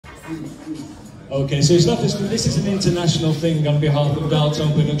Okay, so it's not this is an international thing on behalf of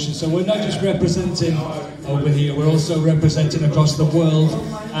Dialtone Production, so we're not just representing over here, we're also representing across the world,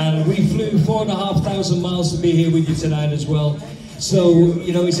 and we flew 4,500 miles to be here with you tonight as well. So,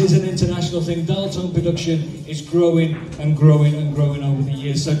 you know, it is an international thing. Dialtone Production is growing and growing and growing over the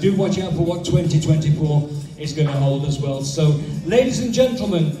years, so do watch out for what 2024 is going to hold as well. So, ladies and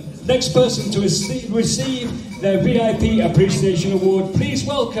gentlemen, next person to receive their VIP Appreciation Award, please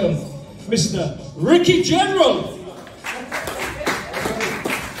welcome Mr. Ricky General.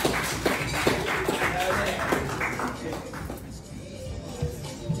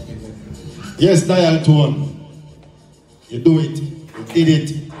 Yes, Dialtone, you do it, you did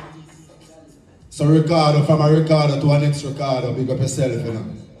it. So Ricardo, from a Ricardo to a next Ricardo, big up yourself, you know.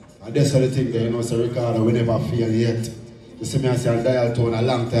 And that's the thing there, you know, so Ricardo, we never fail yet. You see me, I say, Dialtone, a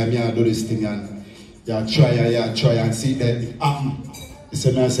long time, I do this thing, and you try and see that it happen. You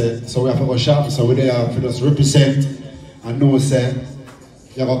see me, I say, so we have to go sharp, so we're there to just represent and know, say,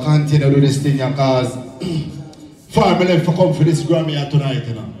 you have to continue to do this thing, because 5 million for come for this Grammy tonight,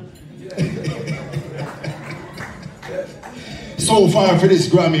 you know. So far for this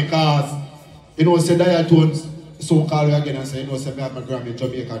Grammy, because, you know, say Dialtone, so call you again and say, you know, say, I have my Grammy,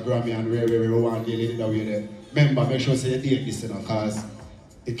 Jamaica Grammy, and where we want to deal it that way there. Remember, make sure say you date this, you know, because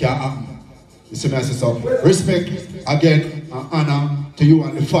it can't happen. You see me, I say, so respect again and honor to you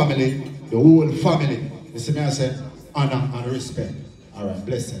and the family, the whole family. You see me, I say, honor and respect. All right,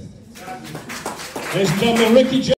 blessing. Ladies and gentlemen, Ricky